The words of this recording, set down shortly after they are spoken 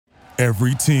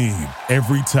Every team,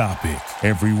 every topic,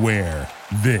 everywhere.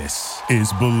 This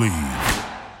is Believe.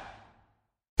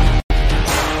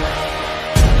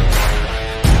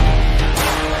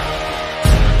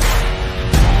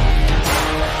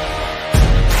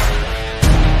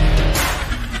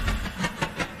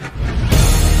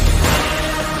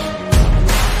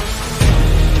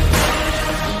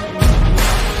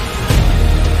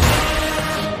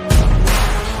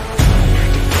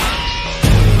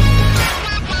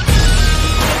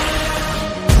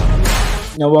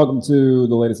 Now, welcome to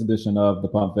the latest edition of the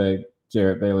Pump Fake.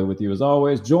 Jarrett Bailey with you as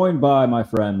always, joined by my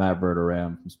friend Matt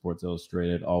Verderame from Sports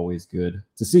Illustrated. Always good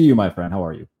to see you, my friend. How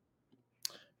are you?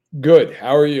 Good.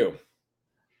 How are you?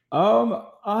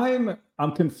 I'm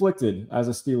conflicted as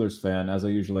a Steelers fan, as I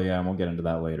usually am. We'll get into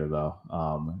that later,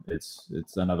 though.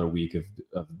 It's another week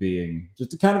of being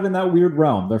just kind of in that weird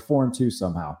realm. They're 4-2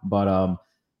 somehow, but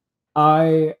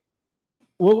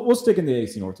we'll stick in the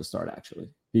AC North to start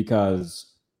actually, because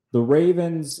the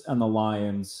Ravens and the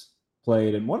Lions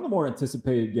played in one of the more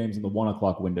anticipated games in the 1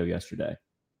 o'clock window yesterday.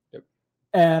 Yep.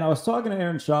 And I was talking to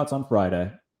Aaron Schatz on Friday,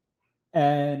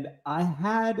 and I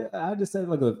had to say,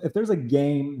 look, if there's a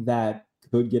game that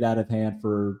could get out of hand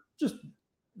for just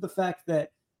the fact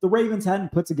that the Ravens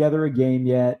hadn't put together a game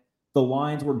yet, the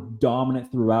Lions were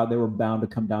dominant throughout. They were bound to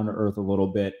come down to earth a little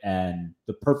bit, and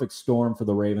the perfect storm for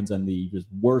the Ravens and the just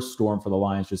worst storm for the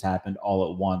Lions just happened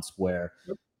all at once, where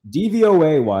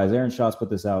DVOA-wise, Aaron Schatz put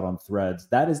this out on Threads,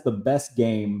 that is the best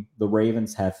game the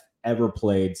Ravens have ever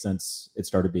played since it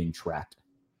started being tracked.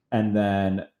 And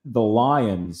then the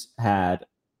Lions had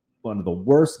one of the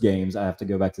worst games. I have to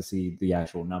go back to see the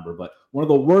actual number, but one of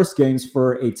the worst games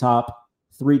for a top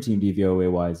 3 team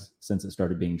DVOA-wise since it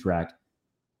started being tracked.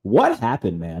 What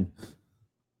happened, man?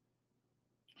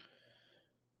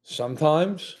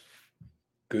 Sometimes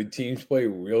good teams play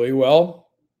really well,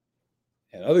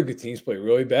 and other good teams play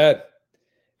really bad.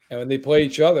 And when they play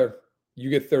each other, you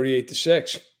get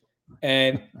 38-6.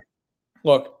 And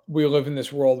look, we live in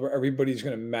this world where everybody's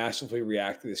going to massively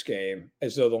react to this game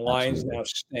as though the Lions now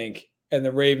stink. And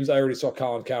the Ravens, I already saw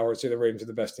Colin Cowherd say the Ravens are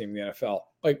the best team in the NFL.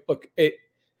 Like, look, the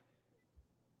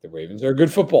Ravens are a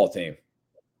good football team.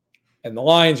 And the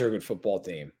Lions are a good football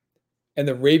team. And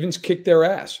the Ravens kicked their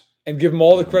ass, and give them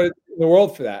all the credit in the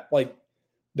world for that. Like,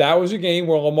 that was a game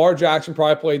where Lamar Jackson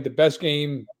probably played the best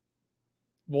game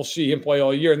we'll see him play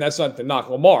all year. And that's not to knock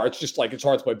Lamar. It's just like it's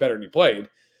hard to play better than he played.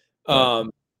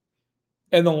 And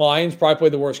the Lions probably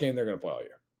played the worst game they're going to play all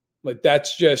year. Like,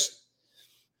 that's just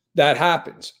 – that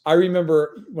happens. I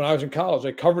remember when I was in college,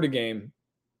 I covered a game.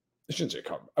 I shouldn't say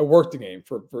cover. I worked the game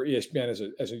for ESPN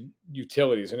as a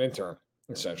utility, as an intern,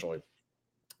 essentially.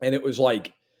 And it was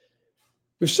like –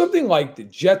 there's something like the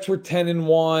Jets were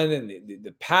 10-1 and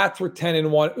the Pats were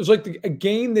 10-1. It was like a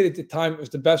game that at the time it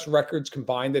was the best records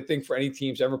combined, I think, for any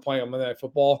teams ever playing on Monday Night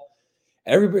Football.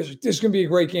 And everybody's like, this is going to be a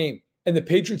great game. And the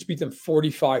Patriots beat them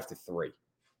 45-3.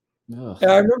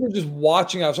 And I remember just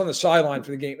watching. I was on the sideline for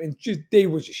the game, and they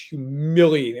were just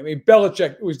humiliating. I mean,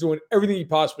 Belichick was doing everything he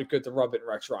possibly could to rub it in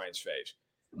Rex Ryan's face.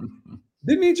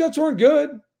 Didn't mean Jets weren't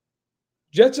good.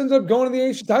 Jets ended up going to the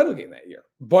AFC title game that year,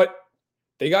 but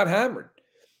they got hammered.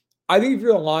 I think if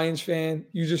you're a Lions fan,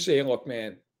 you just say, look,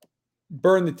 man,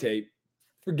 burn the tape.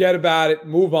 Forget about it.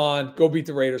 Move on. Go beat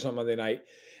the Raiders on Monday night.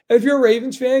 And if you're a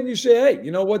Ravens fan, you say, hey,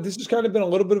 you know what? This has kind of been a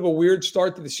little bit of a weird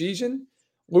start to the season.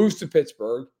 Lose to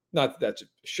Pittsburgh. Not that that's a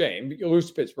shame, but you lose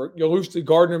to Pittsburgh. You lose to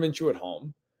Gardner Minshew at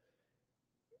home.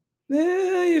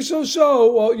 You're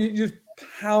so-so. Well, you just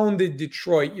pounded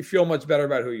Detroit. You feel much better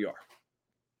about who you are.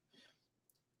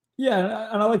 Yeah,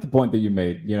 and I like the point that you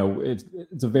made. You know, it's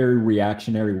a very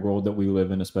reactionary world that we live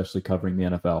in, especially covering the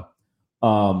NFL.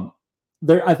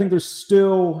 I think there's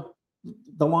still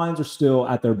the Lions are still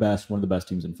at their best, one of the best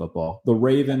teams in football. The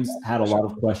Ravens had a lot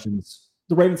of questions.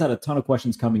 The Ravens had a ton of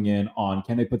questions coming in on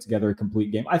can they put together a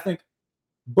complete game. I think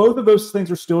both of those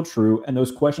things are still true, and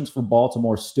those questions for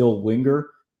Baltimore still linger.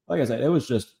 Like I said, it was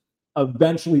just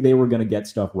eventually they were going to get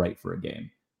stuff right for a game.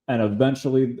 And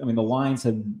eventually, I mean, the Lions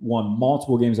had won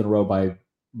multiple games in a row by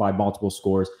multiple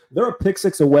scores. They're a pick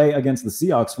 6 away against the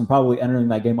Seahawks from probably entering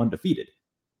that game undefeated.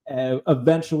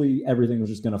 Eventually, everything was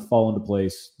just going to fall into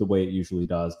place the way it usually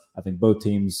does. I think both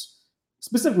teams,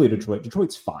 specifically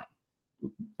Detroit's fine.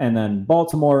 And then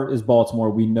Baltimore is Baltimore.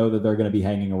 We know that they're going to be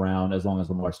hanging around as long as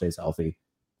Lamar stays healthy.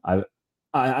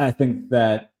 I think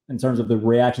that in terms of the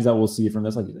reactions that we'll see from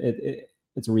this, like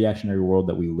it's a reactionary world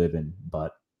that we live in,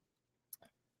 but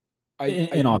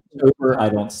in October, I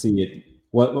don't see it.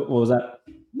 What was that?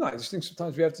 No, I just think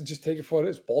sometimes we have to just take it for what it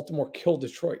is. Baltimore killed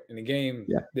Detroit in a game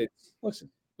that, listen,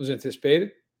 was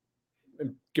anticipated.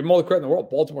 And give them all the credit in the world.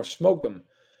 Baltimore smoked them.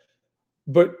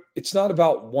 But it's not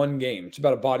about one game. It's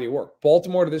about a body of work.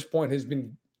 Baltimore to this point has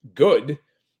been good.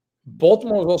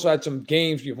 Baltimore has also had some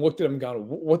games you've looked at them and gone,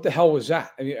 what the hell was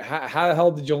that? I mean, how the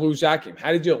hell did you lose that game?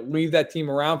 How did you leave that team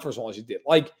around for as long as you did?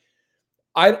 Like,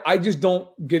 I just don't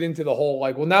get into the whole,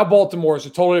 like, well, now Baltimore is a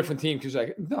totally different team because,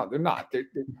 like, no, they're not.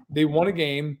 They won a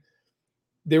game.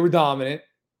 They were dominant.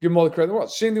 Give them all the credit in the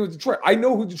world. Same thing with Detroit. I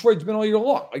know who Detroit's been all year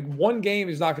long. Like, one game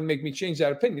is not going to make me change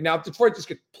that opinion. Now, if Detroit just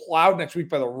gets plowed next week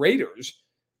by the Raiders,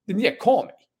 then yeah, call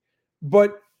me.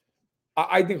 But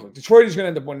I think, look, Detroit is going to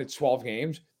end up winning 12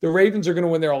 games. The Ravens are going to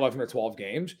win their 11 or 12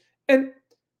 games. And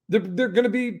they're going to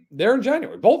be there in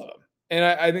January, both of them. And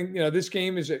I think, this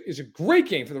game is a great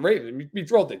game for the Ravens. Be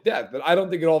thrilled to death, but I don't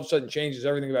think it all of a sudden changes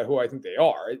everything about who I think they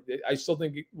are. I still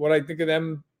think what I think of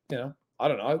them, I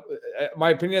don't know.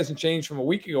 My opinion hasn't changed from a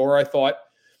week ago where I thought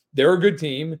they're a good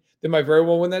team. They might very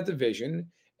well win that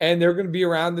division, and they're going to be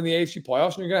around in the AFC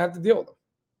playoffs, and you're going to have to deal with them.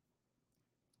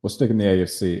 We'll stick in the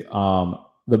AFC.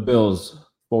 The Bills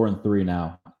 4-3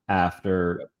 now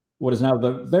after what is now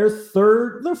their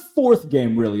fourth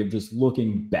game really of just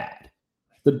looking bad.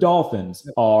 The Dolphins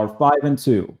are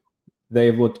 5-2.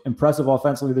 They've looked impressive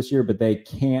offensively this year, but they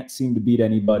can't seem to beat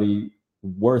anybody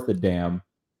worth a damn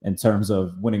in terms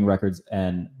of winning records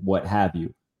and what have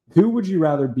you. Who would you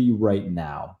rather be right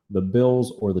now, the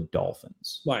Bills or the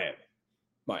Dolphins? Miami.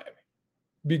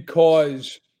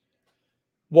 Because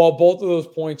while both of those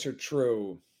points are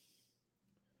true,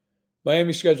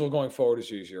 Miami's schedule going forward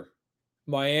is easier.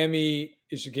 Miami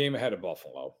is a game ahead of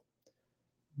Buffalo.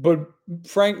 But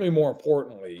frankly, more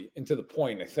importantly, and to the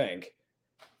point, I think,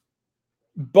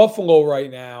 Buffalo right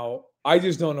now, I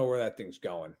just don't know where that thing's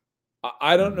going.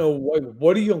 I don't know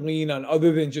what do you lean on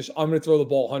other than just I'm going to throw the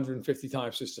ball 150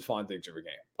 times to Stephon Diggs every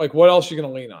game. Like, what else are you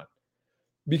going to lean on?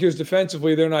 Because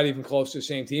defensively, they're not even close to the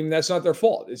same team. That's not their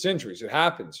fault. It's injuries. It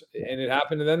happens. And it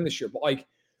happened to them this year. But, like,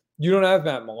 you don't have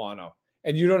Matt Milano,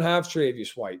 and you don't have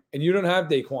Tre'Davious White, and you don't have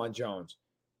Daquan Jones.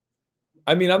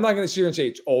 I mean, I'm not going to sit here and say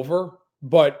it's over,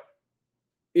 but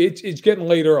it's getting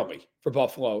late early for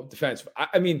Buffalo defensive.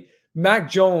 I mean, Mac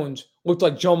Jones looked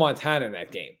like Joe Montana in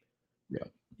that game. Yeah.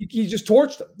 He just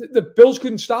torched them. The Bills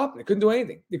couldn't stop him. They couldn't do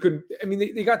anything. They couldn't. I mean,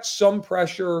 they got some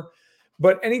pressure,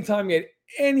 but anytime he had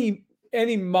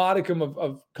any modicum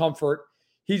of comfort,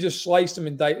 he just sliced them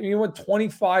and diced. I mean, he went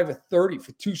 25 of 30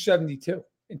 for 272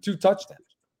 and 2 touchdowns.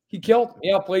 He killed him.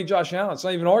 He outplayed Josh Allen. It's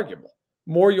not even arguable.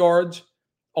 More yards,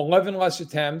 11 less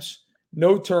attempts,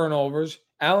 no turnovers.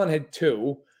 Allen had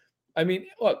 2. I mean,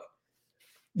 look,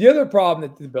 the other problem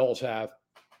that the Bills have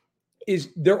is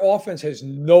their offense has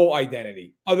no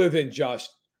identity other than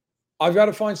just, I've got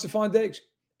to find Stephon Diggs.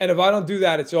 And if I don't do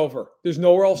that, it's over. There's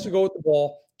nowhere else to go with the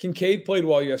ball. Kincaid played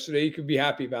well yesterday. You could be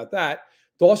happy about that.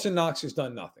 Dawson Knox has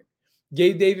done nothing.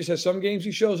 Gabe Davis has some games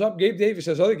he shows up. Gabe Davis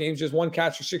has other games, just 1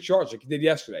 catch for 6 yards like he did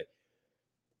yesterday.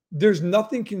 There's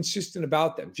nothing consistent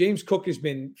about them. James Cook has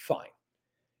been fine.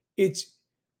 It's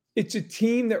a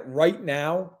team that right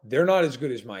now, they're not as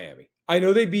good as Miami. I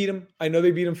know they beat them.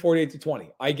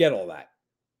 48-20. I get all that.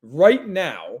 Right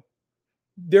now,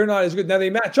 they're not as good. Now, they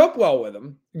match up well with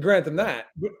them. Grant them that.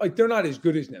 But, like, they're not as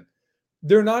good as them.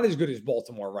 They're not as good as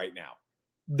Baltimore right now.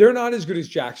 They're not as good as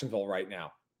Jacksonville right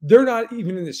now. They're not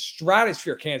even in the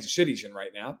stratosphere Kansas City's in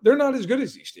right now. They're not as good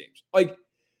as these teams. Like,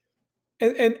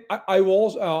 and I will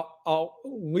also, I'll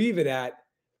leave it at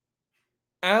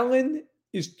Allen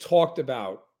is talked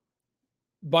about,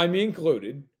 by me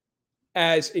included,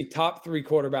 as a top 3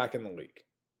 quarterback in the league.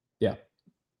 Yeah.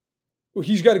 Well,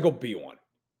 he's got to go be one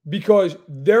because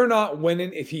they're not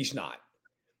winning if he's not.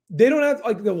 They don't have,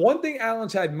 like, the one thing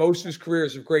Allen's had most of his career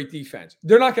is a great defense.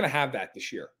 They're not going to have that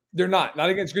this year. They're not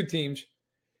against good teams.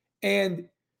 And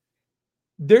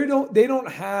they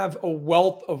don't have a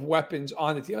wealth of weapons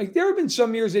on the team. Like, there have been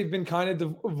some years they've been kind of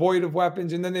devoid of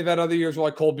weapons, and then they've had other years where,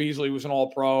 like, Cole Beasley was an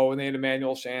all-pro, and they had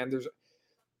Emmanuel Sanders.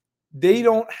 They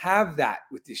don't have that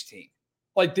with this team.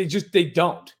 Like, they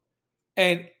don't.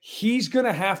 And he's going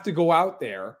to have to go out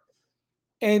there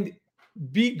and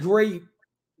be great,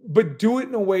 but do it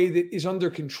in a way that is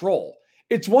under control.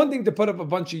 It's one thing to put up a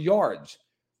bunch of yards,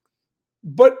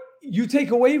 but you take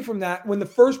away from that when the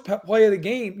first play of the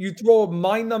game, you throw a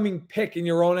mind-numbing pick in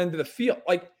your own end of the field.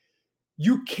 Like,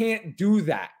 you can't do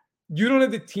that. You don't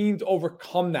have the team to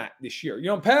overcome that this year.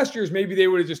 In past years, maybe they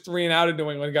would have just 3 and out of New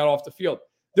England and got off the field.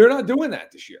 They're not doing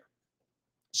that this year.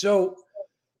 So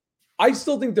I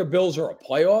still think the Bills are a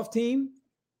playoff team,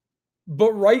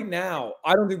 but right now,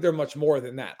 I don't think they're much more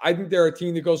than that. I think they're a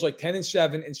team that goes like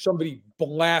 10-7 and somebody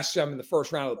blasts them in the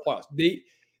first round of the playoffs.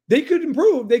 They could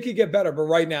improve. They could get better, but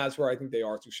right now is where I think they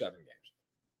are through 7 games.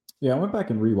 Yeah, I went back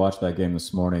and rewatched that game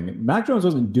this morning. Mac Jones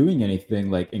wasn't doing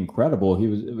anything like incredible. It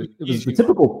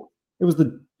was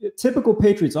the typical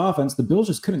Patriots offense. The Bills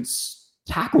just couldn't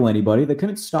tackle anybody. They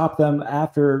couldn't stop them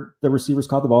after the receivers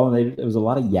caught the ball, and it was a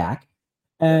lot of yak.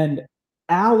 And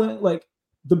Allen, like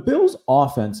the Bills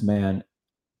offense, man,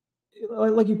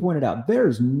 like you pointed out,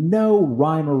 there's no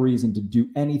rhyme or reason to do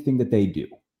anything that they do.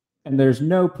 And there's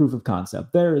no proof of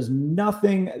concept. There is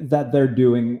nothing that they're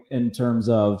doing in terms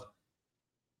of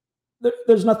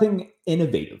there's nothing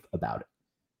innovative about it.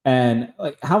 And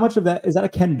like, how much of that is that a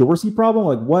Ken Dorsey problem?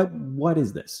 Like, what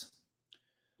is this?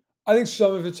 I think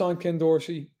some of it's on Ken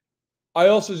Dorsey. I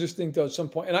also just think, though, at some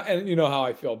point, and you know how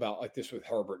I feel about like this with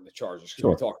Herbert and the Chargers, because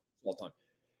we talk all the time.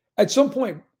 At some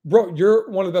point, bro, you're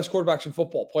one of the best quarterbacks in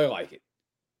football. Play like it.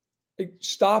 Like,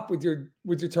 stop with your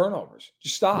turnovers.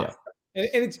 Just stop. Yeah. And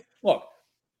it's look,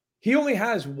 he only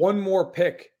has one more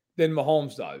pick than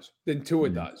Mahomes does, than Tua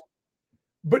does.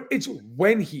 But it's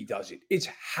when he does it. It's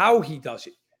how he does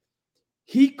it.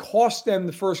 He cost them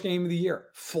the first game of the year,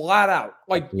 flat out.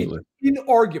 Like, it's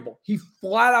inarguable. He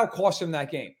flat out cost them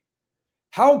that game.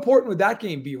 How important would that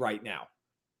game be right now?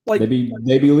 Like, they'd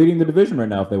be leading the division right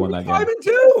now if they won that game.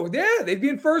 5-2. Yeah, they'd be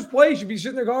in first place. You'd be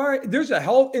sitting there going, all right, there's a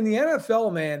hell in the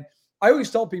NFL, man. I always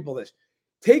tell people this.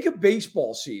 Take a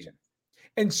baseball season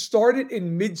and start it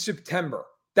in mid-September.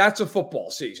 That's a football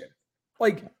season.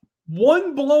 Like,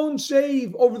 one blown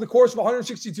save over the course of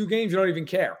 162 games, you don't even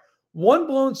care. One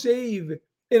blown save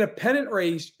in a pennant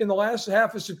race in the last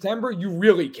half of September, you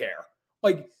really care.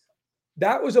 Like,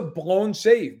 that was a blown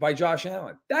save by Josh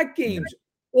Allen. That game's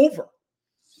over.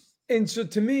 And so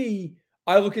to me,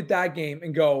 I look at that game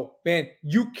and go, man,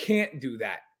 you can't do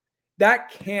that.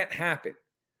 That can't happen.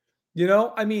 You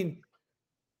know, I mean,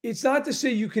 it's not to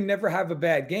say you can never have a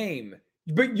bad game,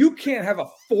 but you can't have a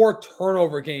 4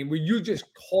 turnover game where you just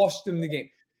cost them the game.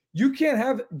 You can't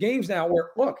have games now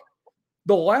where, look,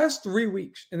 the last 3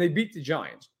 weeks, and they beat the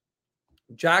Giants,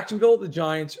 Jacksonville, the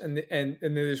Giants, and then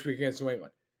this week against New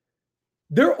England.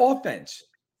 Their offense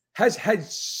has had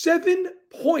 7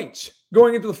 points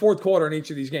going into the fourth quarter in each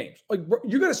of these games. Like,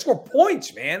 you got to score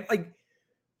points, man. Like,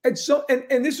 and so,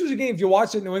 and this was a game. If you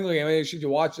watched it in New England game, I should you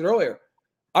watched it earlier.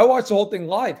 I watched the whole thing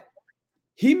live.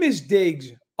 He missed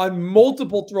Diggs on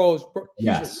multiple throws.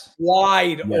 He's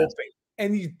wide open,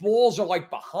 and these balls are like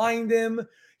behind him.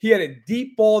 He had a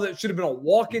deep ball that should have been a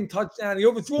walk-in touchdown. He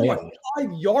overthrew him like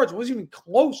 5 yards. It wasn't even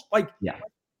close. Like,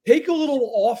 take a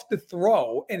little off the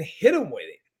throw and hit him with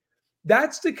it.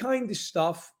 That's the kind of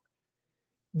stuff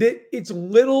that it's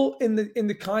little in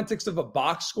the context of a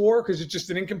box score because it's just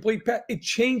an incomplete pass. It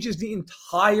changes the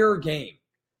entire game.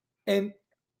 And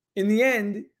in the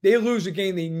end, they lose a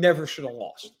game they never should have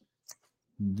lost.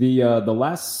 The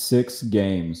last 6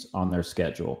 games on their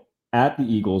schedule, at the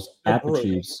Eagles, at the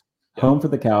Chiefs, home for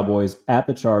the Cowboys, at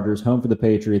the Chargers, home for the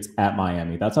Patriots, at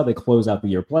Miami. That's how they close out the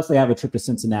year. Plus, they have a trip to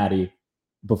Cincinnati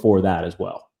before that as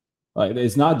well. Like,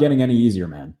 it's not getting any easier,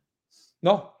 man.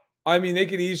 No. I mean, they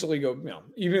could easily go,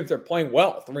 even if they're playing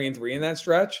well, 3-3 in that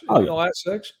stretch in the last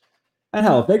 6. And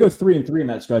hell, if they go 3-3 in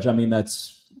that stretch, I mean,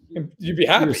 you'd be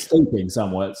happy. You're escaping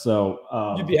somewhat.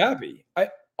 So you'd be happy.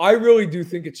 I really do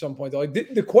think at some point, though, like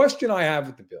the question I have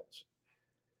with the Bills,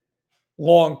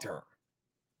 long term,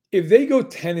 if they go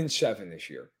 10-7 this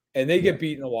year and they get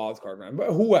beaten in the wild card round,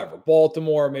 but whoever,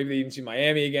 Baltimore, maybe they even see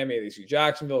Miami again, maybe they see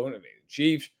Jacksonville, maybe the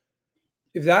Chiefs.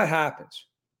 If that happens,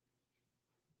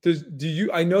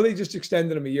 I know they just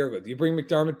extended him a year ago. Do you bring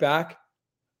McDermott back?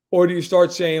 Or do you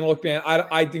start saying, look, man,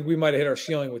 I think we might have hit our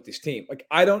ceiling with this team. Like,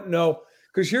 I don't know.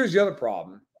 Because here's the other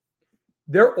problem.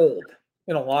 They're old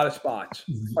in a lot of spots.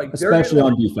 Like, especially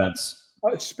on defense.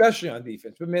 Especially on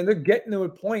defense. But, man, they're getting to a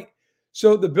point.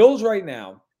 So the Bills right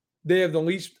now, they have the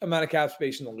least amount of cap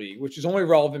space in the league, which is only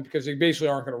relevant because they basically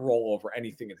aren't going to roll over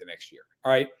anything into next year.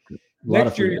 All right?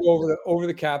 Next year, you go over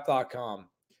the cap.com.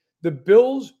 The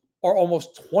Bills are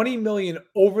almost $20 million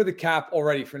over the cap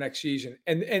already for next season.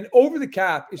 And over the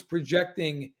cap is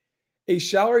projecting a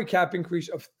salary cap increase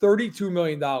of $32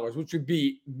 million, which would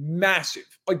be massive,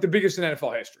 like the biggest in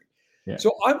NFL history. Yeah.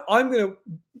 So I'm going to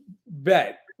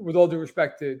bet, with all due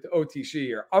respect to OTC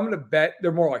here, I'm going to bet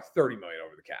they're more like $30 million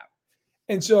over the cap.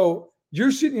 And so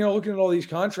you're sitting here looking at all these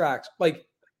contracts. Like,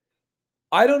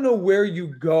 I don't know where you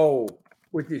go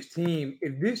with this team.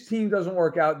 If this team doesn't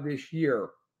work out this year,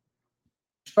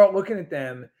 start looking at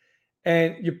them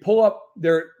and you pull up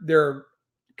their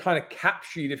kind of cap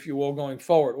sheet, if you will, going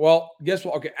forward. Well, guess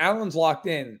what? Okay, Allen's locked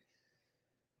in.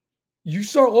 You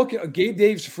start looking at Gabe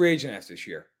Davis, a free agent after this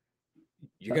year.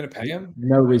 You're going to pay him?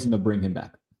 No reason to bring him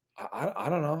back. I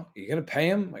don't know. You're going to pay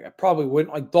him? Like, I probably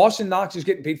wouldn't. Like, Dawson Knox is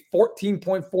getting paid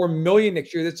 $14.4 million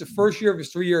next year. That's the first year of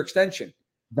his 3-year extension.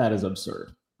 That is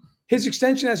absurd. His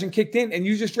extension hasn't kicked in, and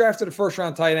you just drafted a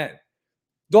first-round tight end.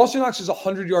 Dawson Knox is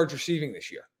 100 yards receiving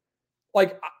this year.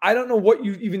 Like, I don't know what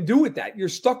you even do with that. You're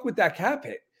stuck with that cap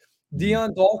hit.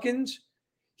 Deion Dawkins,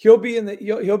 he'll be in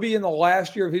the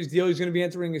last year of his deal. He's going to be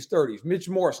entering his 30s. Mitch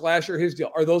Morse, last year his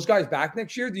deal. Are those guys back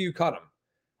next year? Do you cut them?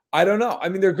 I don't know. I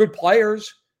mean, they're good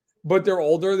players, but they're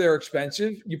older. They're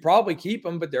expensive. You probably keep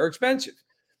them, but they're expensive.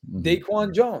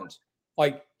 Daquan Jones,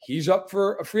 like, he's up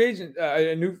for a free agent,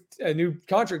 a new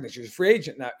contract next year. He's a free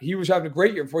agent. Now, he was having a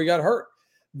great year before he got hurt.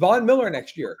 Von Miller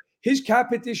next year. His cap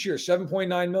hit this year,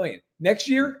 $7.9 million. Next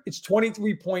year, it's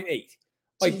 $23.8.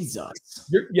 Like, Jesus.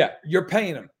 You're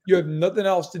paying him. You have nothing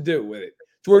else to do with it.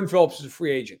 Jordan Phillips is a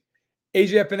free agent.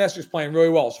 AJ Epinesa is playing really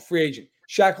well. He's a free agent.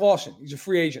 Shaq Lawson, he's a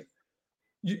free agent.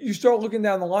 You start looking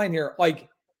down the line here, like,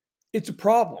 it's a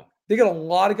problem. They got a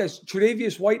lot of guys.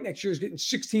 Tre'Davious White next year is getting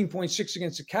 16.6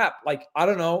 against the cap. Like, I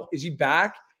don't know. Is he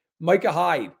back? Micah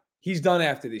Hyde, he's done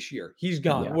after this year. He's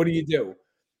gone. Yeah. What do you do?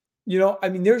 I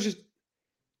mean,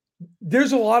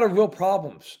 there's a lot of real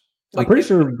problems. Like, I'm pretty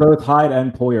sure both Hyde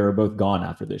and Poyer are both gone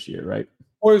after this year, right?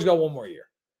 Poyer's got one more year.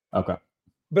 Okay.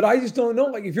 But I just don't know.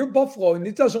 Like, if you're Buffalo and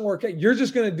it doesn't work out, you're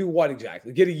just going to do what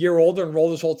exactly? Get a year older and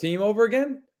roll this whole team over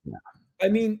again? Yeah. I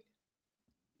mean,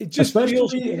 it just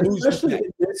feels especially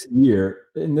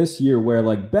in this year where,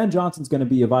 like, Ben Johnson's going to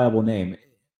be a viable name.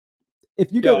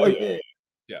 If you go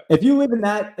if you live in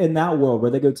that world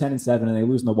where they go 10-7 and they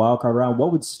lose in the wild card round,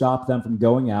 what would stop them from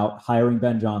going out, hiring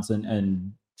Ben Johnson,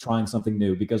 and trying something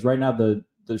new? Because right now the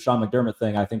Sean McDermott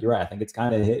thing, I think you're right. I think it's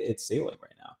kind of hit its ceiling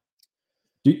right now.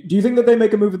 Do you think that they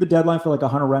make a move at the deadline for, like, a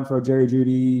Hunter Renfrow, Jerry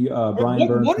Jeudy, Brian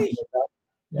Burns?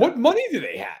 What money do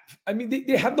they have? I mean,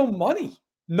 they have no money.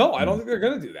 No, I don't think they're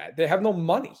going to do that. They have no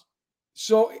money.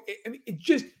 So it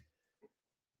just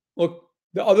look,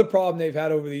 the other problem they've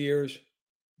had over the years,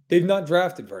 they've not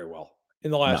drafted very well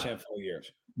in the last handful of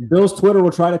years. Bill's Twitter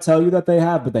will try to tell you that they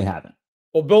have, but they haven't.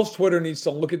 Well, Bill's Twitter needs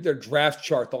to look at their draft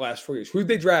chart the last 4 years. Who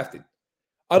they drafted?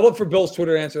 I'd love for Bill's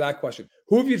Twitter to answer that question.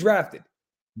 Who have you drafted?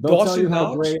 They'll tell you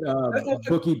how great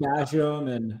Bookie Basham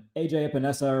and AJ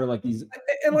Epinesa are, like, these.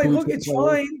 And like, look, it's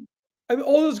fine. I mean,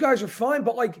 all those guys are fine,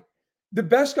 but, like, the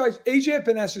best guys, AJ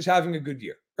Epinesa is having a good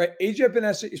year, right? AJ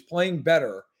Epinesa is playing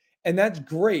better, and that's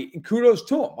great. And kudos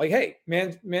to him. Like, hey,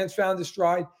 man's found his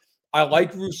stride. I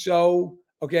like Rousseau.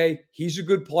 Okay, he's a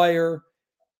good player.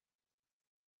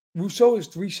 Rousseau has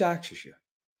 3 sacks this year.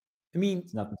 I mean,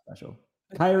 it's nothing special.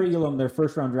 Kyrie Elam, their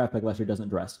first-round draft pick last year, doesn't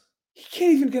dress. He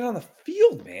can't even get on the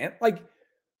field, man. Like,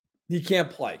 he can't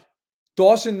play.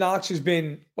 Dawson Knox has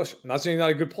been, listen, I'm not saying he's not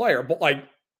a good player, but, like,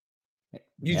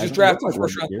 you just drafted a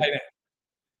first-round tight end.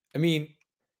 I mean,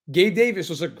 Gabe Davis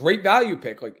was a great value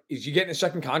pick. Like, is he getting a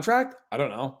second contract? I don't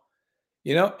know.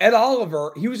 Ed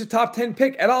Oliver, he was a top 10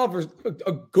 pick. Ed Oliver's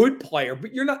a good player,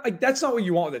 but you're not, like, that's not what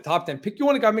you want with a top 10 pick. You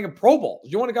want a guy making Pro Bowls.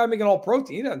 You want a guy making All-Pro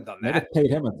team. He hasn't done that. They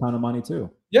paid him a ton of money too.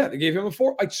 Yeah, they gave him a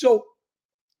 4. Like, so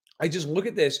I just look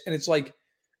at this and it's like,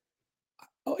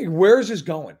 where is this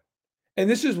going? And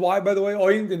this is why, by the way,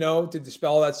 all you need to know to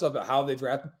dispel all that stuff about how they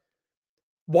draft.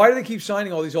 Why do they keep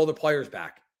signing all these older players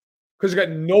back? Because they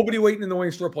got nobody waiting in the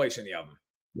wings to replace any of them.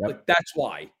 Yep. Like, that's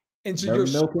why. And so they're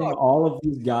milking all of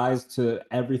these guys to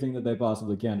everything that they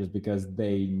possibly can, just because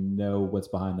they know what's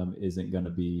behind them isn't going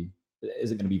to be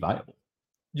viable.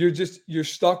 You're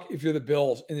stuck, if you're the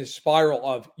Bills, in this spiral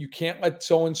of you can't let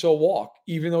so-and-so walk,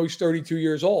 even though he's 32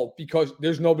 years old, because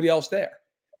there's nobody else there.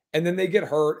 And then they get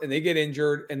hurt and they get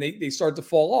injured and they start to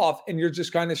fall off, and you're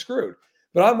just kind of screwed.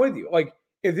 But I'm with you. Like,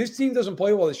 if this team doesn't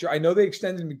play well this year, I know they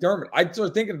extended McDermott. I'd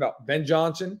start thinking about Ben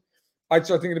Johnson. I'd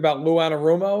start thinking about Lou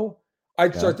Anarumo.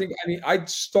 I'd start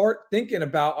thinking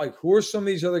about, like, who are some of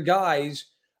these other guys?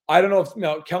 I don't know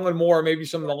if Kellen Moore, maybe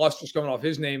some of the luster's coming off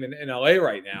his name in LA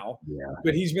right now. Yeah.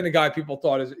 But he's been a guy people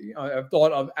have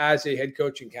thought of as a head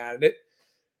coaching candidate.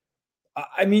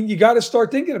 I mean, you got to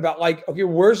start thinking about, like, okay,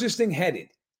 where's this thing headed?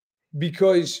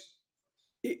 Because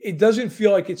it doesn't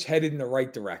feel like it's headed in the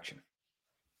right direction.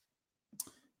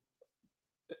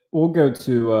 We'll go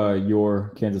to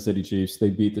your Kansas City Chiefs. They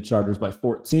beat the Chargers by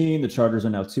 14. The Chargers are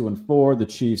now 2-4. The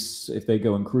Chiefs, if they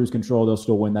go in cruise control, they'll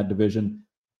still win that division.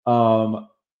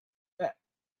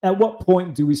 At what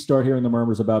point do we start hearing the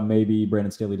murmurs about maybe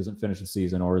Brandon Staley doesn't finish the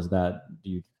season, or is that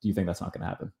do you think that's not going to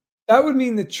happen? That would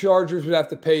mean the Chargers would have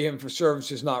to pay him for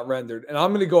services not rendered. And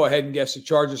I'm going to go ahead and guess the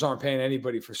Chargers aren't paying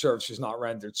anybody for services not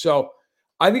rendered. So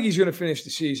I think he's going to finish the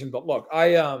season. But look,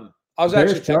 I was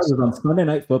Bears actually Chargers on Sunday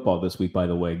Night Football this week, by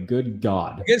the way. Good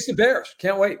God. Against the Bears.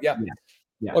 Can't wait. Yeah.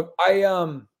 Look,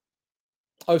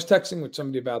 I was texting with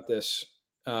somebody about this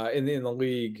in the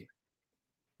league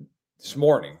this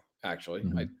morning, actually.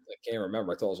 Mm-hmm. I can't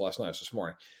remember. I thought it was last night. It was this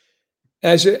morning.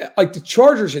 And I said, like, the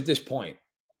Chargers at this point,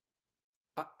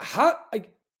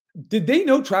 did they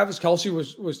know Travis Kelce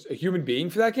was a human being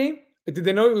for that game? Like, did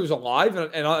they know he was alive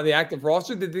and on the active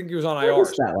roster? Did they think he was on IR?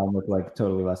 What that line looked like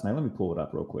totally last night? Let me pull it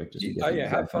up real quick. Just to get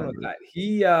have fun with that.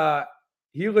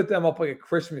 He lit them up like a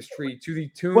Christmas tree to the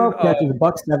tune 12 of catches,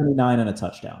 $179 and a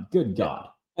touchdown. Good God.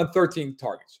 On 13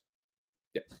 targets.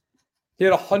 Yeah. He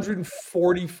had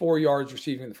 144 yards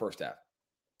receiving in the first half.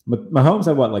 Mahomes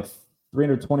had what, like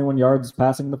 321 yards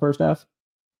passing in the first half?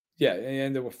 Yeah,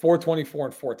 and there were 424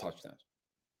 and 4 touchdowns.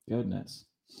 Goodness.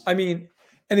 I mean,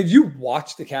 and if you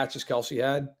watch the catches Kelce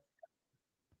had,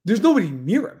 there's nobody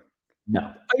near him. No.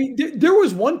 I mean, there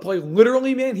was one play,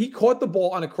 literally, man, he caught the ball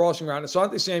on a crossing route.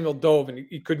 Asante Samuel dove, and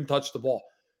he couldn't touch the ball.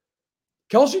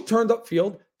 Kelce turned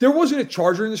upfield. There wasn't a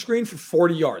Charger in the screen for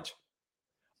 40 yards.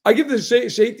 I give the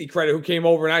safety credit who came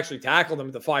over and actually tackled him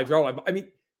at the 5-yard line. I mean,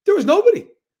 there was nobody.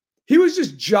 He was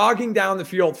just jogging down the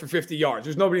field for 50 yards.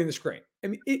 There's nobody in the screen. I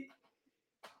mean,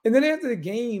 and then after the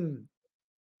game,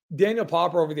 Daniel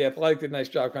Popper over the Athletic did a nice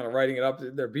job kind of writing it up,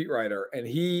 their beat writer. And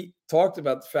he talked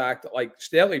about the fact that, like,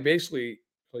 Staley basically,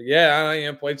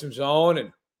 played some zone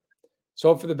and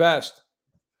so for the best.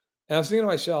 And I was thinking to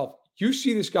myself, you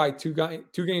see this guy two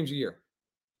games a year.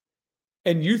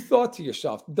 And you thought to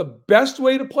yourself, the best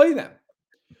way to play them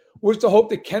was to hope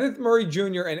that Kenneth Murray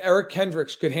Jr. and Eric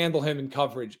Kendricks could handle him in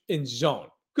coverage in zone.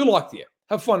 Good luck to you.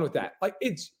 Have fun with that. Like,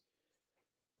 it's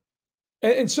 –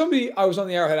 and somebody – I was on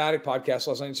the Arrowhead Addict podcast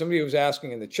last night, and somebody was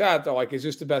asking in the chat, they're like, is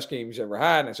this the best game he's ever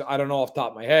had? And I said, I don't know off the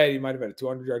top of my head. He might have had a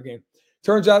 200-yard game.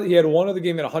 Turns out he had one other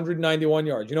game at 191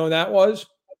 yards. You know when that was?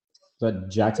 But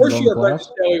Jacksonville. First year, Brandon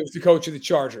Staley was the coach of the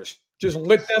Chargers. Just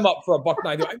lit them up for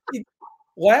 $1.90. I mean,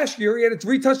 last year, he had a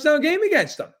 3-touchdown game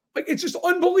against them. Like, it's just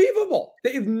unbelievable.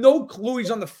 They have no clue he's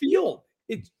on the field.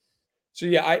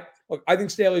 I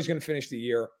think Staley's going to finish the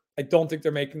year. I don't think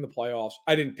they're making the playoffs.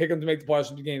 I didn't pick them to make the playoffs at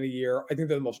the beginning of the year. I think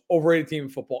they're the most overrated team in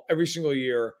football every single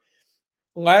year.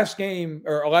 On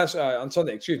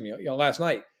Sunday, last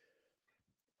night,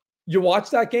 you watch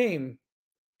that game,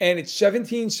 and it's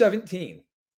 17-17.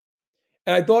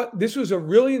 And I thought this was a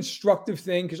really instructive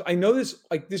thing because I know this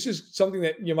is something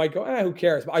that you might go, who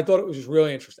cares? But I thought it was just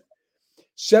really interesting.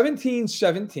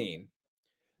 17-17,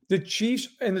 the Chiefs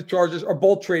and the Chargers are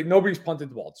both traded. Nobody's punted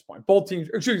the ball at this point.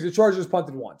 The Chargers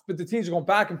punted once, but the teams are going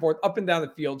back and forth, up and down the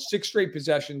field, 6 straight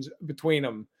possessions between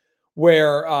them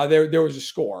where there was a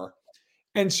score.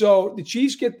 And so the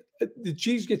Chiefs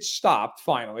get stopped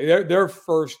finally. Their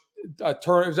first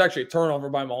turn, it was actually a turnover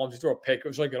by Mahomes. He threw a pick. It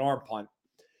was like an arm punt.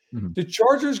 Mm-hmm. The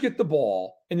Chargers get the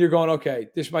ball, and you're going, okay,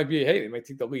 this might be, they might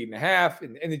take the lead in a half.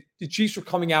 And the Chiefs were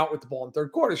coming out with the ball in the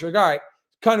third quarter. So you're like, all right,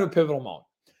 kind of a pivotal moment.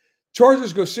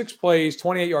 Chargers go 6 plays,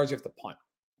 28 yards after the punt.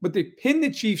 But they pin the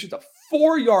Chiefs at the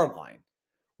 4-yard line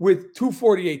with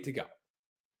 2:48 to go.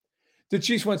 The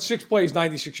Chiefs went 6 plays,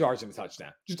 96 yards and a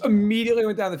touchdown. Just immediately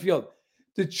went down the field.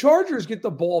 The Chargers get the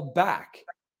ball back.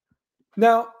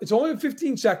 Now, it's only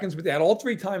 15 seconds, but they had all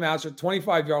 3 timeouts at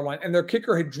 25-yard line, and their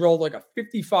kicker had drilled like a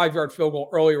 55-yard field goal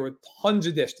earlier with tons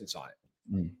of distance on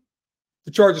it. Mm.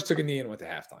 The Chargers took a knee and went to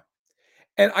halftime.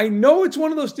 And I know it's one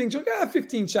of those things, like,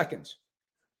 15 seconds.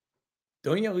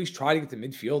 Don't you at least try to get to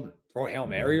midfield and throw a Hail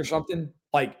Mary or something?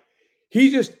 Like,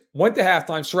 he just went to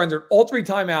halftime, surrendered all 3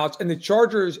 timeouts, and the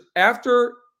Chargers,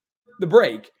 after the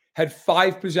break, had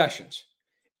 5 possessions.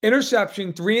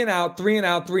 Interception, 3 and out, 3 and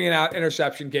out, 3 and out,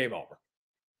 interception, game over.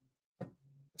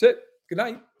 That's it. Good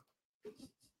night.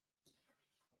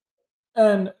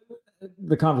 And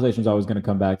the conversation is always going to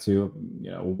come back to,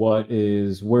 where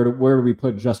do we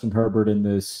put Justin Herbert in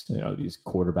this, these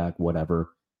quarterback,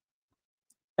 whatever.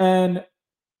 And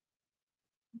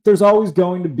there's always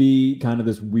going to be kind of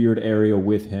this weird area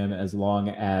with him as long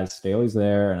as Staley's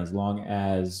there and as long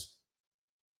as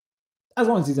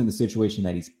he's in the situation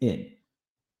that he's in.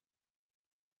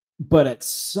 But at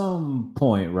some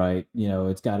point, right,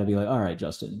 it's got to be like, all right,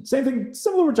 Justin. Same thing,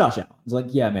 similar with Josh Allen. It's like,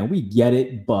 yeah, man, we get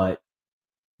it, but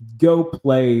go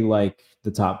play like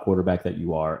the top quarterback that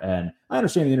you are. And I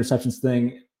understand the interceptions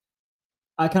thing.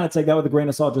 I kind of take that with a grain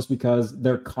of salt just because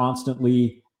they're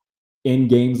constantly in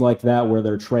games like that where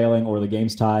they're trailing or the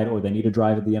game's tied or they need a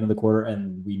drive at the end of the quarter,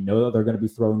 and we know that they're going to be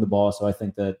throwing the ball. So I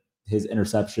think that his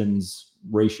interceptions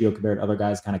ratio compared to other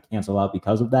guys kind of cancel out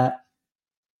because of that.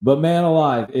 But man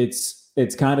alive, it's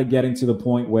kind of getting to the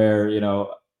point where,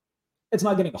 it's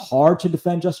not getting hard to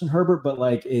defend Justin Herbert, but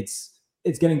like it's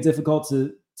getting difficult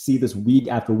to see this week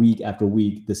after week after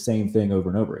week, the same thing over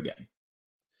and over again.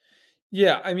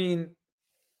 Yeah, I mean,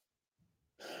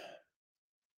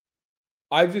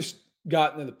 I've just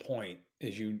gotten to the point,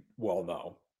 as you well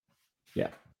know. Yeah.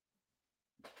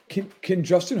 Can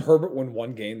Justin Herbert win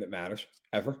one game that matters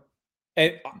ever?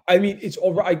 And I mean, it's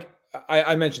over.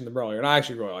 I mentioned them earlier, and I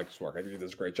actually really like his work. I think he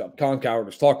does a great job. Colin Cowherd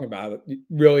was talking about it.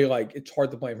 Really, like, it's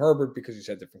hard to blame Herbert because he's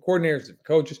had different coordinators, different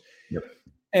coaches. Yep.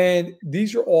 And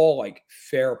these are all like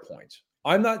fair points.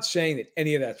 I'm not saying that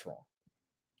any of that's wrong.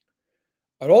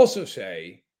 I'd also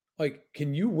say, like,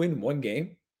 can you win one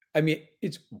game? I mean,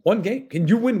 it's one game. Can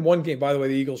you win one game? By the way,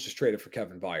 the Eagles just traded for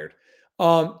Kevin Byard.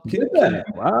 Wow. They did,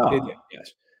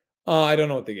 yes. I don't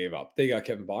know what they gave up. They got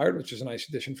Kevin Byard, which is a nice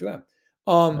addition for them.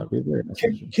 That'd be a very nice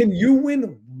addition. Can you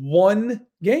win one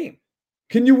game?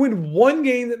 Can you win one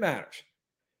game that matters?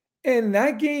 And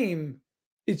that game,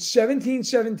 it's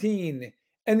 17-17.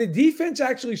 And the defense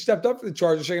actually stepped up for the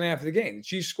Chargers second half of the game. The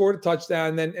Chiefs scored a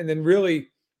touchdown and then really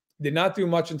did not do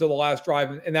much until the last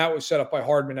drive. And that was set up by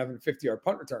Hardman having a 50-yard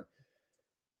punt return.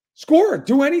 Score,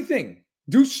 do anything,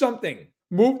 do something,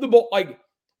 move the ball. Like,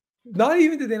 not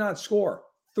even did they not score.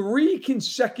 3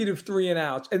 consecutive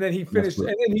 3-and-outs, and then he finished, and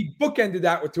then he bookended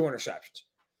that with 2 interceptions.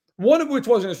 One of which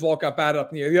wasn't his fault, got batted up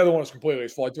in the air. The other one was completely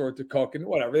his fault. Threw it to Cook and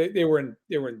whatever. They were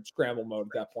in scramble mode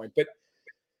at that point. But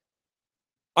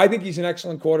I think he's an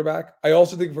excellent quarterback. I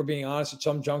also think, if we're being honest, at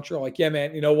some juncture, like, yeah,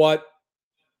 man, you know what?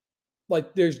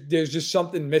 Like, there's just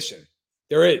something missing.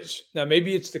 There is. Now,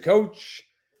 maybe it's the coach.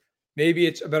 Maybe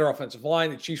it's a better offensive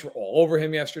line. The Chiefs were all over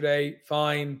him yesterday.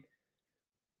 Fine.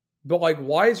 But, like,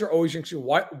 why is there always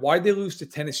why'd they lose to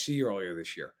Tennessee earlier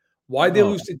this year? Why'd they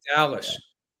lose to Dallas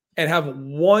and have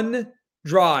one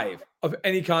drive of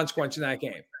any consequence in that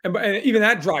game? And even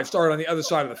that drive started on the other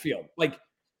side of the field. Like,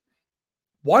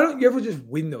 why don't you ever just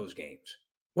win those games?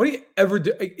 What do you ever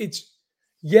do?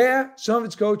 Some of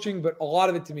it's coaching, but a lot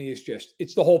of it to me is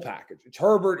it's the whole package. It's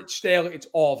Herbert, it's Staley, it's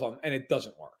all of them, and it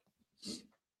doesn't work.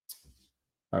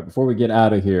 All right, before we get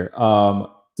out of here,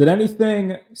 did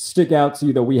anything stick out to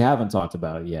you that we haven't talked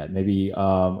about yet? Maybe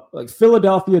like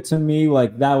Philadelphia, to me,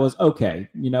 like, that was okay.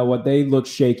 You know what? They looked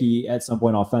shaky at some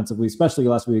point offensively, especially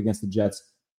last week against the Jets.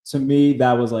 To me,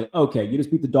 that was like, okay, you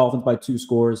just beat the Dolphins by 2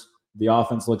 scores. The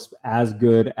offense looks as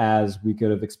good as we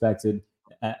could have expected.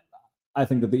 I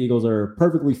think that the Eagles are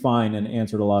perfectly fine and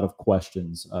answered a lot of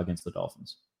questions against the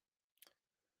Dolphins.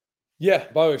 Yeah,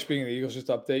 by the way, speaking of the Eagles, just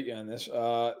to update you on this.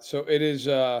 So it is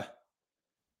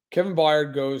Kevin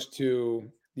Byard goes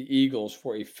to the Eagles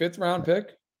for a 5th-round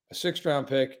pick, a 6th-round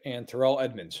pick, and Terrell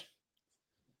Edmonds.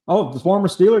 Oh, the former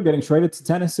Steeler getting traded to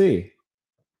Tennessee.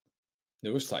 It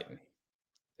was Titan.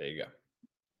 There you go.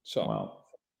 So, wow.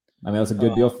 I mean, that's a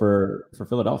good deal for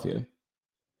Philadelphia.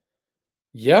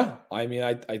 Yeah, I mean,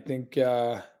 I think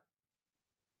Steelers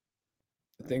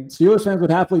fans would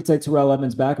happily take Terrell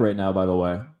Edmonds back right now, by the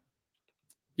way.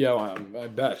 Yeah, I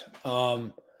bet.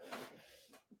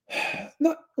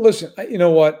 No, listen, you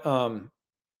know what?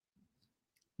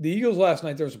 The Eagles last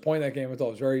night, there was a point in that game I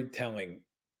thought was very telling.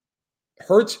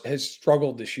 Hurts has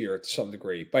struggled this year to some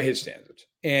degree by his standards,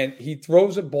 and he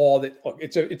throws a ball that, look,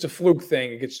 it's a fluke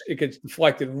thing. It gets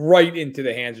deflected right into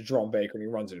the hands of Jerome Baker, and he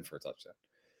runs it in for a touchdown.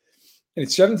 And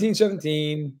it's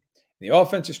 17-17. The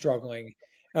offense is struggling.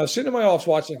 And I was sitting in my office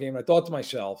watching the game, and I thought to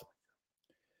myself,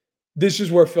 this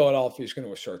is where Philadelphia is going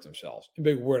to assert themselves.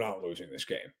 And we're not losing this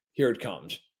game. Here it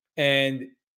comes. And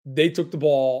they took the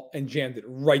ball and jammed it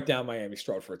right down Miami's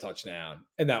throat for a touchdown.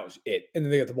 And that was it. And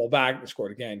then they got the ball back and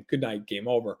scored again. Good night, game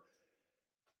over.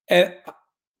 And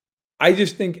I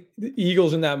just think the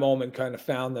Eagles in that moment kind of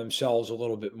found themselves a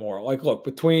little bit more. Like, look,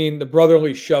 between the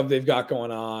brotherly shove they've got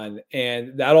going on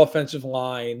and that offensive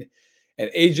line and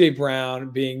A.J.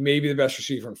 Brown being maybe the best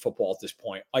receiver in football at this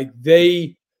point, like,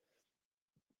 they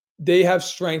have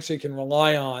strengths they can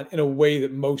rely on in a way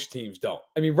that most teams don't.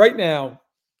 I mean, right now,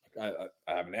 I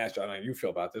haven't asked you, I don't know how you feel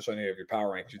about this. I know you have your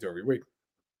power rankings you do every week.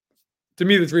 To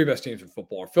me, the 3 best teams in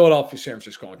football are Philadelphia, San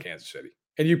Francisco, and Kansas City.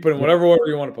 And you put in whatever order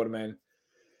you want to put them in.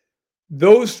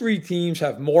 Those 3 teams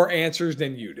have more answers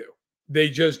than you do. They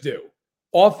just do.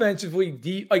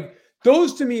 Offensively, like,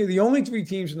 those to me are the only 3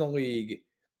 teams in the league.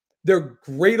 They're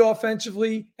great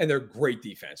offensively and they're great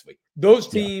defensively. Those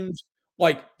teams,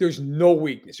 like, there's no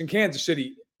weakness. And Kansas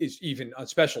City is, even on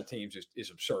special teams,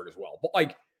 is absurd as well. But,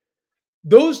 like,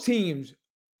 those teams,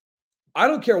 I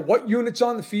don't care what unit's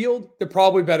on the field, they're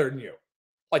probably better than you.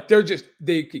 Like,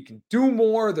 they can do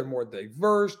more. They're more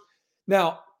diverse.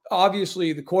 Now,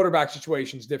 obviously, the quarterback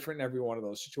situation is different in every one of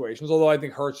those situations. Although I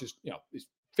think Hurts is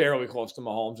fairly close to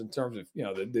Mahomes in terms of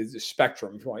the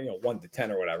spectrum, if you want, 1 to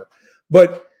 10 or whatever.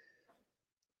 But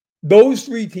those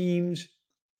 3 teams,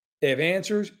 they have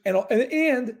answers,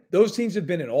 and those teams have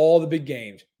been in all the big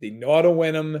games. They know how to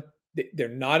win them. They're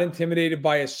not intimidated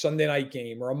by a Sunday night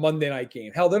game or a Monday night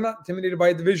game. Hell, they're not intimidated by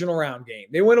a divisional round game.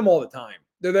 They win them all the time.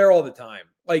 They're there all the time.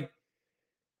 Like,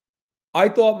 I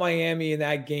thought Miami in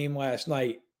that game last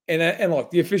night, and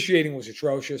look, the officiating was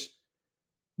atrocious,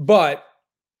 but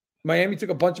Miami took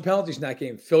a bunch of penalties in that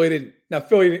game. Philly didn't. Now,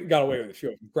 Philly got away with a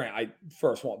few. Grant,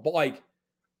 first one. But, like,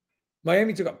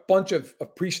 Miami took a bunch of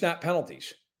pre-snap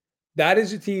penalties. That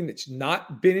is a team that's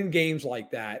not been in games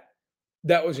like that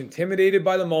was intimidated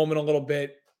by the moment a little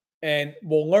bit, and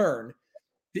will learn.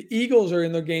 The Eagles are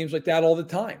in their games like that all the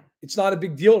time. It's not a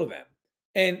big deal to them.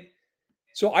 And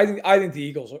so I think the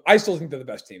Eagles, I still think they're the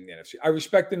best team in the NFC. I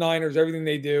respect the Niners, everything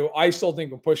they do. I still think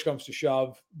when push comes to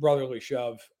shove, brotherly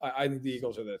shove, I think the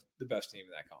Eagles are the best team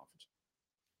in that conference.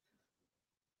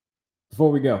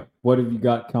 Before we go, what have you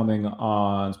got coming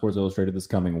on Sports Illustrated this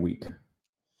coming week?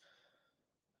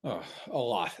 Oh, a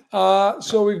lot.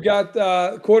 So we've got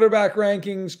quarterback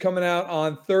rankings coming out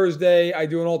on Thursday. I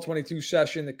do an all-22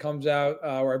 session that comes out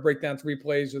where I break down 3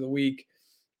 plays of the week.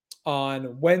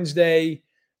 On Wednesday,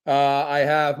 I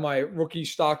have my rookie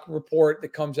stock report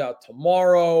that comes out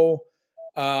tomorrow.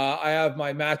 I have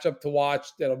my matchup to watch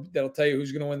that'll tell you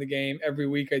who's going to win the game. Every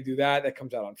week I do that. That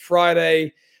comes out on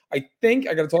Friday. I think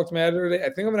I got to talk to my editor today. I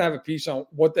think I'm going to have a piece on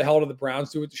what the hell do the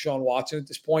Browns do with Deshaun Watson at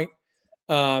this point.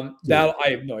 I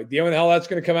have no idea when the hell that's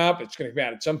going to come out, but it's going to be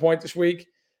out at some point this week.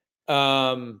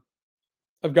 I've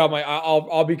got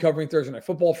I'll be covering Thursday Night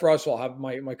Football for us. So I'll have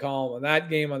my column on that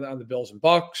game on the Bills and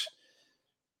Bucks.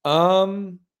 I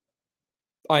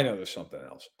know there's something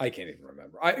else. I can't even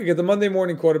remember. I get the Monday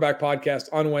Morning Quarterback podcast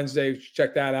on Wednesday.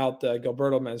 Check that out.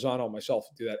 Gilberto Manzano and myself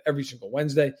do that every single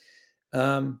Wednesday.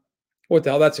 What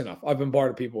the hell? That's enough. I've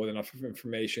bombarded people with enough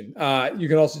information. You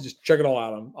can also just check it all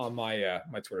out on my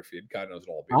my Twitter feed. God knows it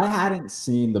all. I hadn't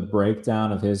seen the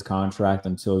breakdown of his contract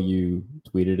until you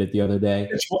tweeted it the other day.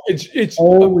 It's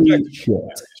holy shit.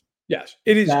 Yes,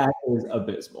 it is. That is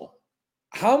abysmal.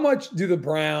 How much do the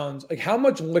Browns, like, how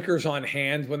much liquor's on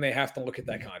hand when they have to look at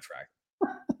that contract?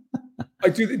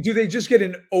 Like, do they just get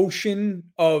an ocean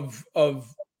of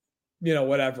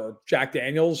whatever, Jack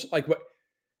Daniels? Like, what?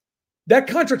 That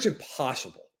contract's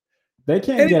impossible. They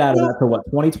can't get out of that till what,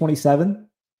 2027?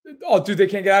 Oh, dude, they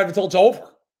can't get out of it until it's over.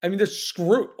 I mean, they're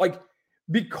screwed. Like,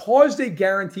 because they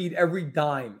guaranteed every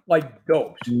dime, like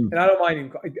dopes, and I don't mind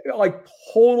him, like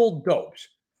total dopes.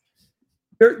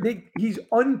 He's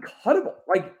uncuttable.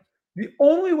 Like, the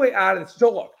only way out of it.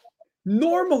 So look,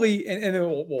 normally, and then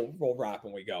we'll wrap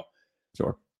when we go.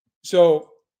 Sure.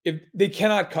 So if they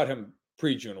cannot cut him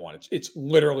pre-June 1, it's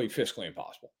literally fiscally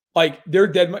impossible. Like, they're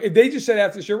dead money. If they just said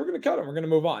after this year, we're going to cut him, we're going to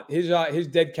move on. His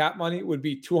dead cap money would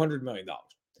be $200 million.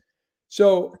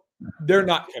 So they're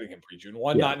not cutting him pre-June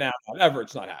 1, not now, not ever.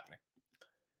 It's not happening.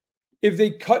 If they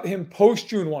cut him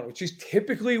post-June 1, which is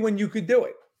typically when you could do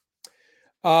it,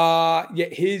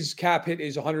 his cap hit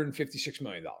is $156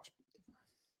 million.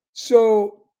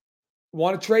 So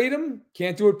want to trade him?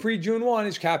 Can't do it pre-June 1.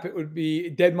 His cap hit would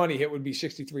be dead money hit would be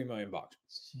 $63 million.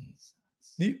 Jesus.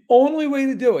 The only way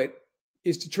to do it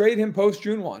is to trade him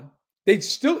post-June 1. They'd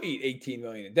still eat $18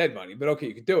 million in dead money, but okay,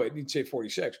 you could do it. You'd save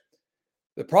 46.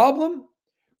 The problem,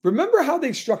 remember how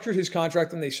they structured his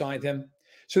contract when they signed him?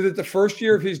 So that the first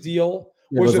year of his deal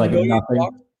was $1 million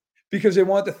because they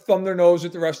wanted to thumb their nose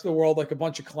at the rest of the world like a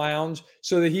bunch of clowns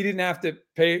so that he didn't have to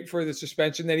pay for the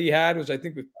suspension that he had, which I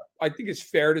think it's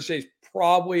fair to say is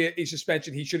probably a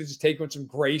suspension he should have just taken with some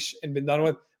grace and been done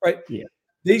with, right? Yeah.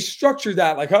 They structured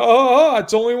that like,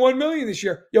 it's only $1 million this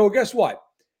year. Yo, guess what?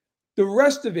 The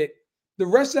rest of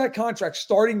that contract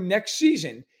starting next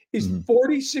season is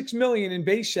 $46 million in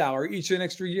base salary each of the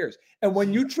next 3 years. And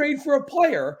when you trade for a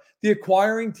player, the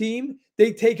acquiring team,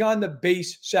 they take on the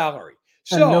base salary.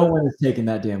 So and no one is taking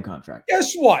that damn contract.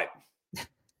 Guess what?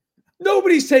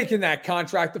 Nobody's taking that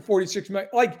contract, the $46 million.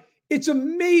 Like, it's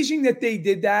amazing that they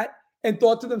did that and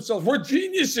thought to themselves, we're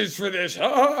geniuses for this.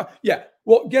 Yeah.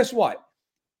 Well, guess what?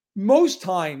 Most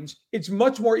times it's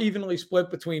much more evenly split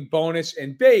between bonus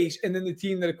and base. And then the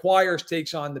team that acquires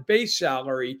takes on the base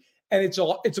salary. And it's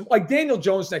like Daniel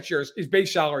Jones next year, his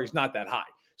base salary is not that high.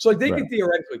 So like they could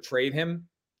theoretically trade him.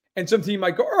 And some team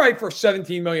might go, all right, for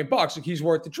 $17 million, like he's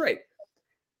worth the trade.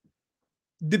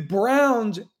 The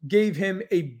Browns gave him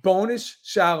a bonus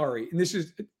salary. And this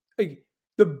is like,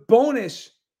 the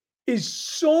bonus is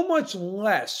so much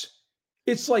less.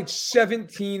 It's like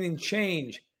 17 and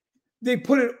change. They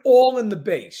put it all in the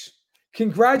base.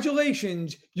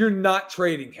 Congratulations, you're not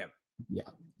trading him. Yeah.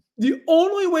 The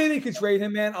only way they could trade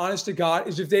him, man, honest to God,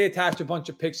 is if they attach a bunch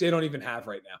of picks they don't even have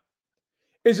right now.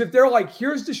 Is if they're like,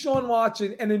 here's Deshaun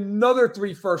Watson and another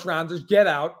 3 first rounders, get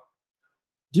out.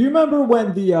 Do you remember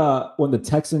when the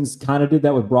Texans kind of did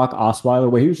that with Brock Osweiler,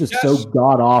 where he was just so Yes.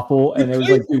 god awful, and With it was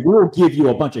like, Cleveland. dude, we'll give you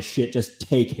a bunch of shit, just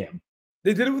take him.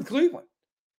 They did it with Cleveland.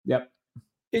 Yep.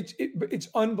 It's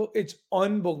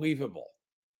unbelievable.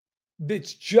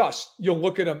 It's just you'll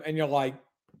look at them and you're like,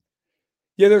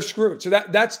 yeah, they're screwed. So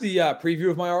that's the preview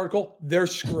of my article. They're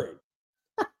screwed.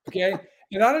 Okay.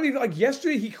 And I don't even like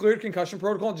yesterday he cleared concussion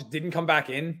protocol and just didn't come back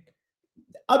in.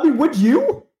 I mean, would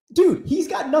you? Dude, he's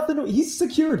got nothing. He's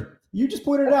secured. You just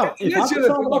pointed it out. If I'm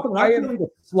feeling the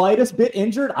slightest bit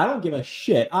injured, I don't give a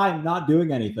shit. I'm not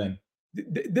doing anything.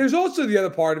 There's also the other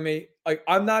part of me. Like,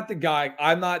 I'm not the guy.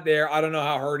 I'm not there. I don't know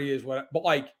how hurt he is. But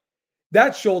like,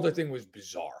 that shoulder thing was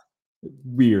bizarre.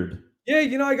 Weird. Yeah,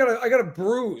 I got a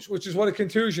bruise, which is what a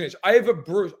contusion is. I have a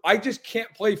bruise. I just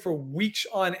can't play for weeks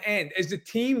on end. As the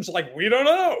team's like, we don't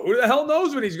know. Who the hell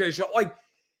knows when he's going to show? Like,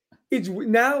 it's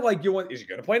now like is he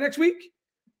going to play next week?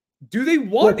 Do they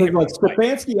want him? Like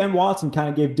Stefanski and Watson kind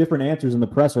of gave different answers in the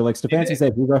presser. Like Stefanski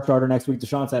said, he's our starter next week.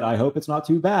 Deshaun said, I hope it's not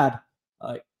too bad.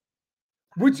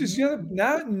 Which is the other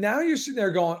now you're sitting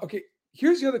there going, okay,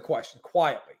 here's the other question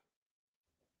quietly.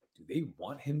 Do they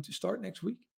want him to start next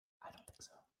week? I don't think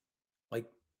so. Like,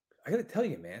 I got to tell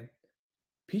you, man,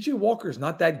 PJ Walker is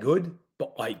not that good,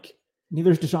 but like.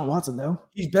 Neither is Deshaun Watson, though.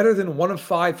 He's better than 1 of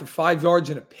 5 for 5 yards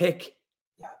and a pick.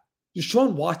 Yeah.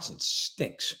 Deshaun Watson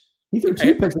stinks. He threw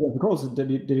 2 picks against the Colts.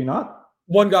 Did he not?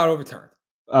 1 got overturned.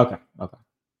 Okay.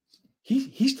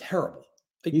 He's terrible.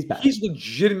 Like, he's bad. He's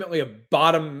legitimately a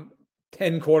bottom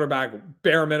 10 quarterback,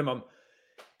 bare minimum.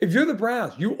 If you're the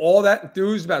Browns, you all that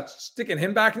enthused about sticking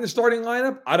him back in the starting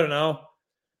lineup? I don't know.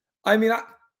 I mean,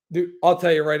 I'll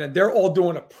tell you right now, they're all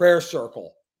doing a prayer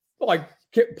circle. Like,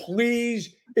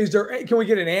 please, can we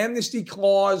get an amnesty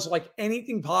clause? Like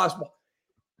anything possible.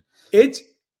 It's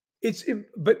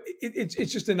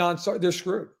just a non-starter. They're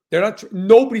screwed. They're not.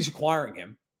 Nobody's acquiring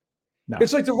him. No.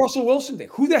 It's like the Russell Wilson thing.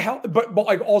 Who the hell? But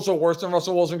like also worse than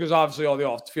Russell Wilson because obviously all the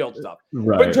off-field stuff.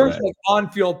 Right. But in terms of like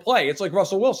on-field play, it's like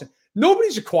Russell Wilson.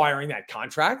 Nobody's acquiring that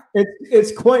contract.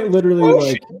 It's quite literally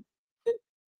like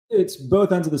it's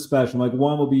both ends of the spectrum. Like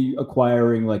one will be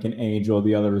acquiring like an angel,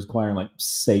 the other is acquiring like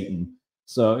Satan.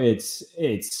 So it's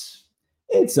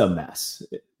a mess.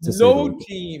 No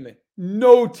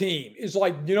team is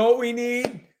like, you know what we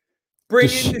need? Bring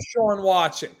in Deshaun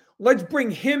Watson. Let's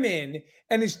bring him in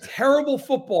and his terrible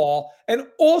football and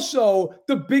also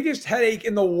the biggest headache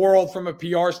in the world from a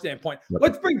PR standpoint.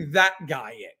 Let's bring that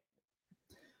guy in.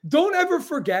 Don't ever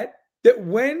forget that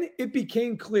when it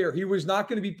became clear he was not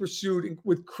going to be pursued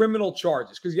with criminal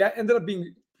charges, because he ended up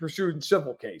being pursued in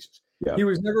civil cases. Yeah. He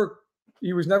was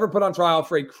never put on trial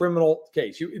for a criminal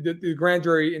case. The grand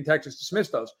jury in Texas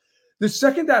dismissed those. The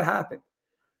second that happened,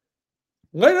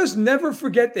 let us never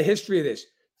forget the history of this.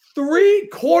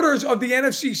 3/4 of the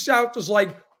NFC South was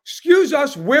like, excuse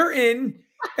us, we're in.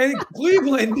 And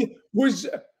Cleveland was,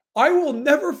 I will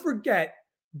never forget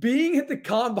being at the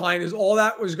combine as all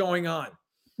that was going on.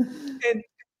 And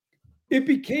it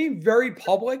became very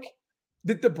public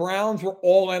that the Browns were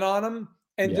all in on him.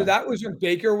 And so that was when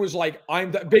Baker was like,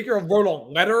 Baker wrote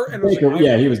a letter and was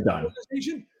like, he was done.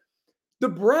 The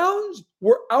Browns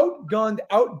were outgunned,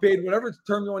 outbid, whatever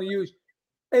term you want to use,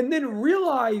 and then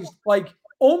realized, like,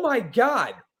 oh my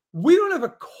God, we don't have a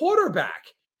quarterback.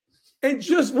 And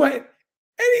just went,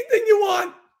 anything you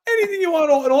want.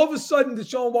 And all of a sudden,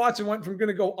 Deshaun Watson went from I'm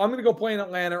going to go play in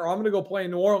Atlanta or I'm going to go play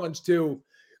in New Orleans to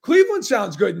Cleveland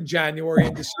sounds good in January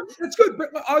and December. That's good.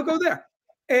 I'll go there.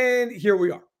 And here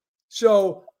we are.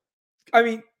 So, I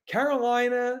mean,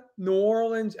 Carolina, New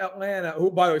Orleans, Atlanta, who,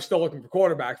 by the way, still looking for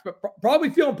quarterbacks, but probably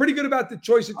feeling pretty good about the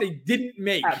choice that they didn't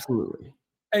make. Absolutely.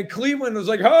 And Cleveland was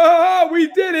like, we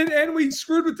did it, and we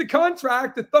screwed with the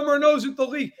contract, the thumb our nose at the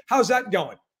league. How's that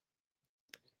going?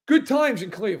 Good times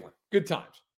in Cleveland. Good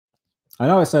times. I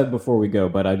know I said before we go,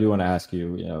 but I do want to ask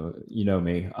you, you know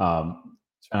me.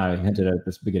 I hinted at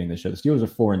this beginning of the show. The Steelers are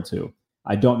 4-2.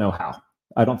 I don't know how.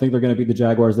 I don't think they're going to beat the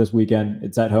Jaguars this weekend.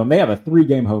 It's at home. They have a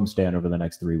 3-game homestand over the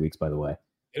next 3 weeks, by the way,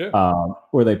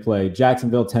 where they play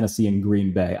Jacksonville, Tennessee, and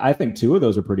Green Bay. I think 2 of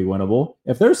those are pretty winnable.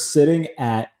 If they're sitting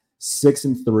at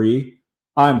 6-3,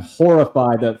 I'm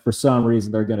horrified that for some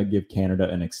reason they're going to give Canada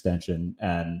an extension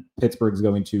and Pittsburgh's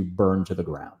going to burn to the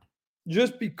ground.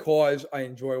 Just because I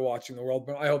enjoy watching the world,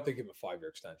 but I hope they give a 5-year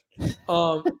extension.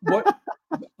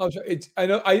 I'm sorry. I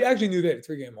know. I actually knew they had a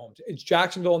 3-game home. It's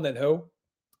Jacksonville and then who?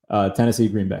 Tennessee,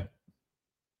 Green Bay.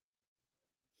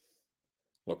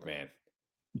 Look, man,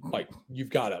 like you've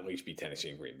got to at least be Tennessee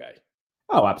and Green Bay.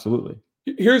 Oh, absolutely.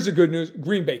 Here's the good news: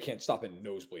 Green Bay can't stop a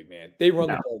nosebleed, man. They run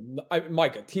the ball.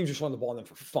 Micah, teams just run the ball in them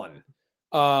for fun.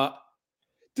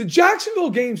 The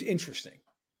Jacksonville game's interesting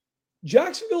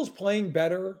Jacksonville's playing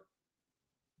better,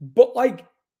 but like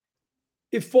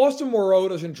if Foster Moreau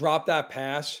doesn't drop that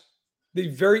pass, they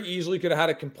very easily could have had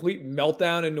a complete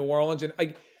meltdown in New Orleans. And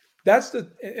like that's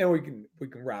and we can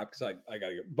wrap because I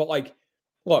gotta go. But like,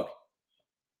 look,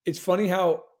 it's funny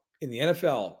how in the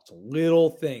NFL, it's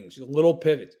little things, little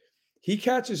pivots. He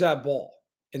catches that ball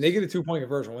and they get a 2-point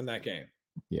conversion, win that game.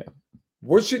 Yeah.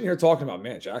 We're sitting here talking about,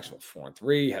 man, Jacksonville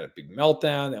 4-3, had a big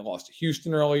meltdown. They lost to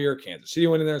Houston earlier. Kansas City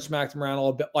went in there and smacked them around a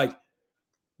little bit. Like,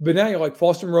 but now you're like,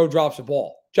 Foster Moreau drops the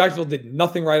ball. Jacksonville did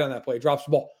nothing right on that play. Drops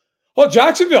the ball. Oh,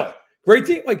 Jacksonville, great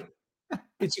team. Like,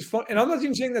 it's just fun. And I'm not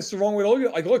even saying that's the wrong way to look at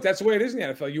it. Like, look, that's the way it is in the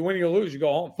NFL. You win, you lose, you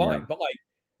go home, fine. Yeah. But like,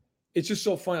 it's just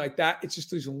so funny like that. It's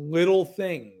just these little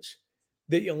things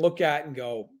that you look at and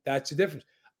go, that's the difference.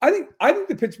 I think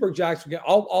the Pittsburgh Jacksonville game,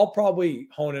 I'll probably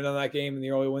hone in on that game in the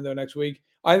early window next week.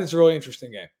 I think it's a really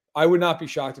interesting game. I would not be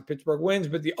shocked if Pittsburgh wins,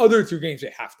 but the other 2 games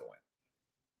they have to win.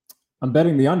 I'm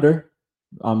betting the under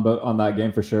on that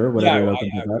game for sure. Well, I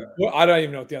don't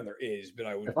even know what the under is, but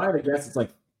I would. If I had to guess, it's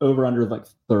like over under like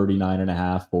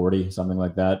 39.5, 40, something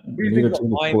like that. What do you think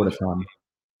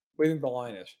the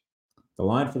line is? The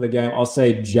line for the game, I'll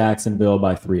say Jacksonville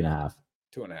by 3.5.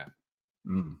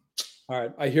 2.5. All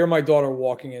right. I hear my daughter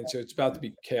walking in, so it's about to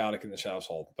be chaotic in this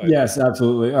household. But yes,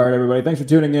 absolutely. All right, everybody. Thanks for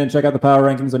tuning in. Check out the power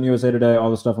rankings on USA Today.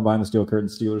 All the stuff on Behind the Steel Curtain,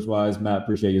 Steelers-wise. Matt,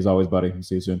 appreciate you as always, buddy.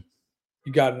 See you soon.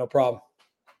 You got it. No problem.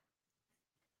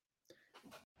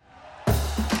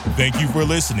 Thank you for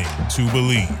listening to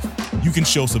Believe. You can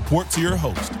show support to your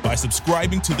host by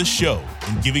subscribing to the show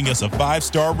and giving us a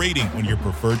 5-star rating on your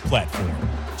preferred platform.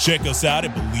 Check us out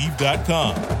at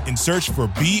Believe.com and search for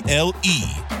BLEAV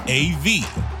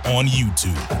on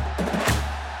YouTube.